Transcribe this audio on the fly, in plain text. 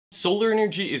Solar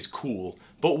energy is cool,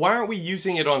 but why aren't we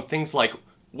using it on things like,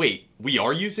 wait, we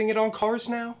are using it on cars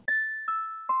now?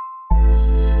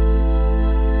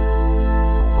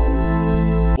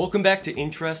 Welcome back to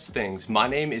Interest Things. My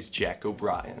name is Jack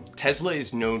O'Brien. Tesla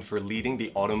is known for leading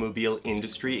the automobile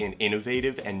industry in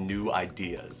innovative and new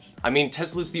ideas. I mean,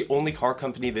 Tesla's the only car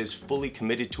company that is fully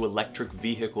committed to electric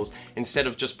vehicles instead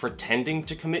of just pretending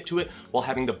to commit to it while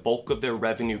having the bulk of their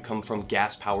revenue come from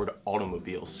gas-powered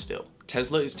automobiles still.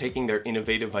 Tesla is taking their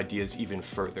innovative ideas even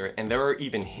further, and there are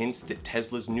even hints that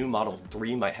Tesla's new Model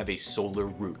 3 might have a solar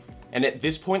roof. And at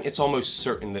this point, it's almost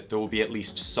certain that there will be at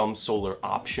least some solar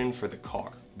option for the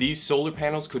car. These solar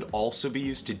panels could also be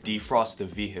used to defrost the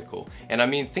vehicle, and I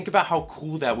mean, think about how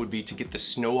cool that would be to get the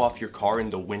snow off your car in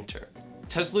the winter.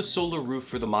 Tesla's solar roof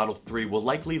for the Model 3 will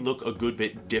likely look a good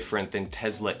bit different than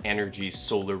Tesla Energy's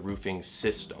solar roofing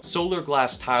system. Solar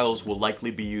glass tiles will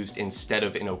likely be used instead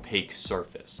of an opaque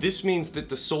surface. This means that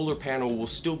the solar panel will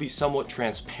still be somewhat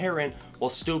transparent while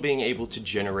still being able to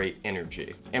generate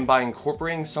energy. And by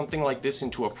incorporating something like this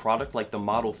into a product like the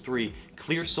Model 3,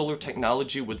 clear solar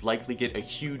technology would likely get a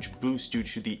huge boost due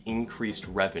to the increased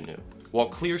revenue. While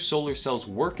clear solar cells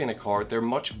work in a car, they're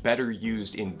much better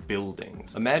used in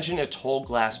buildings. Imagine a tall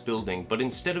glass building, but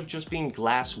instead of just being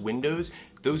glass windows,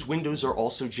 those windows are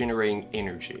also generating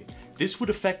energy. This would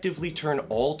effectively turn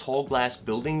all tall glass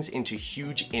buildings into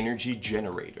huge energy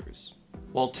generators.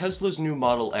 While Tesla's new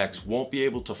Model X won't be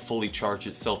able to fully charge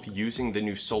itself using the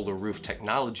new solar roof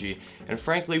technology, and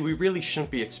frankly we really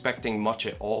shouldn't be expecting much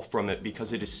at all from it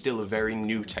because it is still a very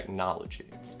new technology.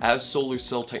 As solar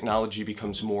cell technology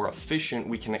becomes more efficient,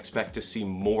 we can expect to see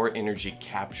more energy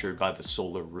captured by the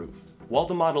solar roof. While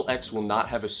the Model X will not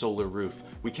have a solar roof,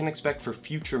 we can expect for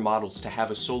future models to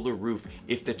have a solar roof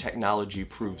if the technology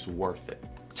proves worth it.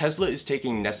 Tesla is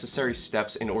taking necessary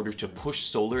steps in order to push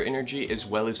solar energy as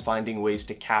well as finding ways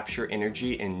to capture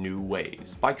energy in new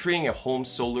ways. By creating a home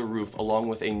solar roof along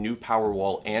with a new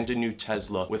Powerwall and a new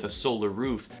Tesla with a solar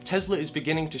roof, Tesla is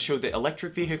beginning to show that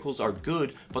electric vehicles are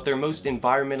good, but they're most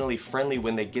environmentally friendly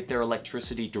when they get their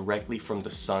electricity directly from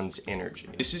the sun's energy.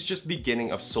 This is just the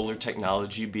beginning of solar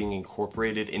technology being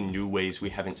incorporated in new ways we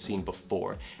haven't seen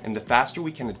before, and the faster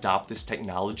we can adopt this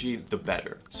technology, the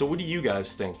better. So what do you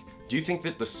guys think? Do you think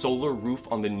that the solar roof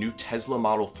on the new Tesla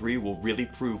Model 3 will really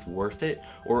prove worth it?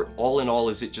 Or all in all,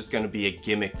 is it just going to be a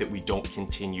gimmick that we don't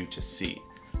continue to see?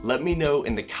 Let me know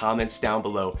in the comments down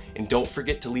below, and don't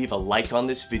forget to leave a like on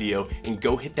this video and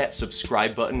go hit that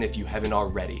subscribe button if you haven't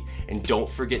already. And don't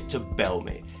forget to bell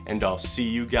me, and I'll see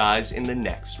you guys in the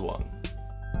next one.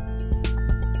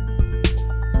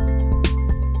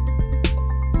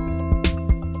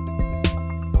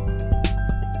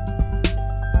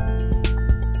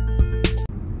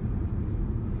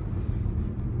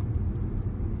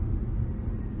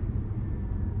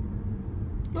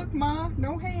 Look, Ma,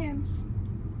 no hands.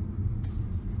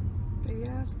 Big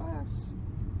ass glass.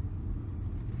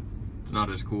 It's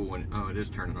not as cool when, oh, it is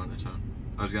turning on its own.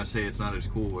 I was gonna say it's not as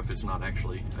cool if it's not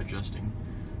actually adjusting.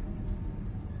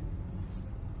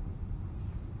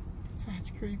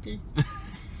 That's creepy.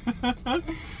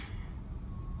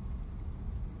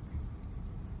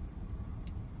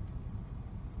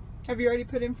 Have you already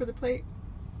put in for the plate?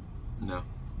 No.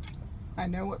 I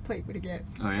know what plate to get.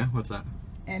 Oh yeah? What's that?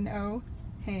 N-O,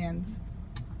 hands.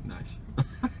 Nice.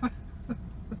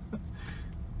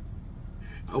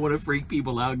 I want to freak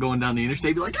people out going down the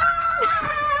interstate, be like,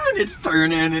 ah! And it's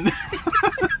turning and...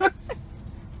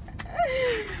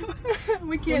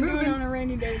 We can't do it on a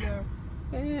rainy day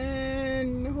though.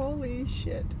 And holy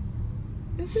shit.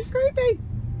 This is creepy.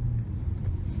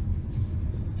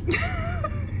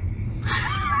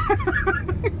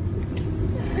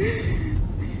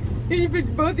 You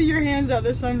put both of your hands out the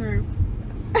sunroof.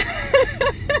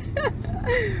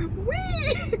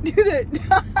 Whee!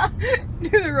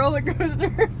 Do the roller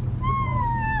coaster.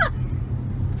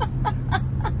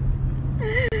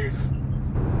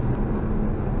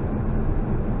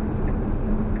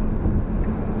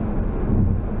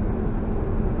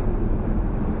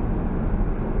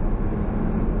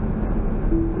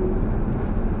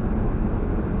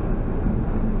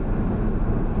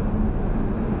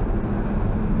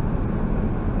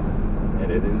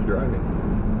 And it is driving.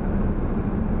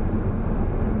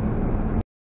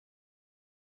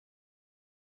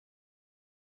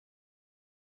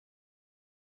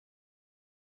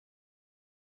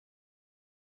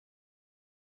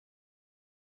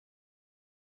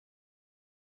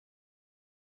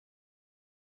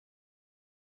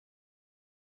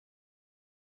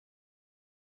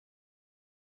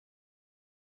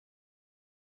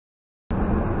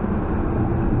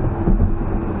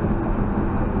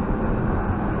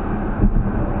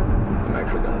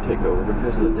 take over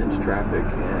because of the dense traffic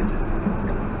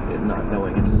and it not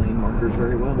knowing its lane markers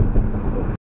very well.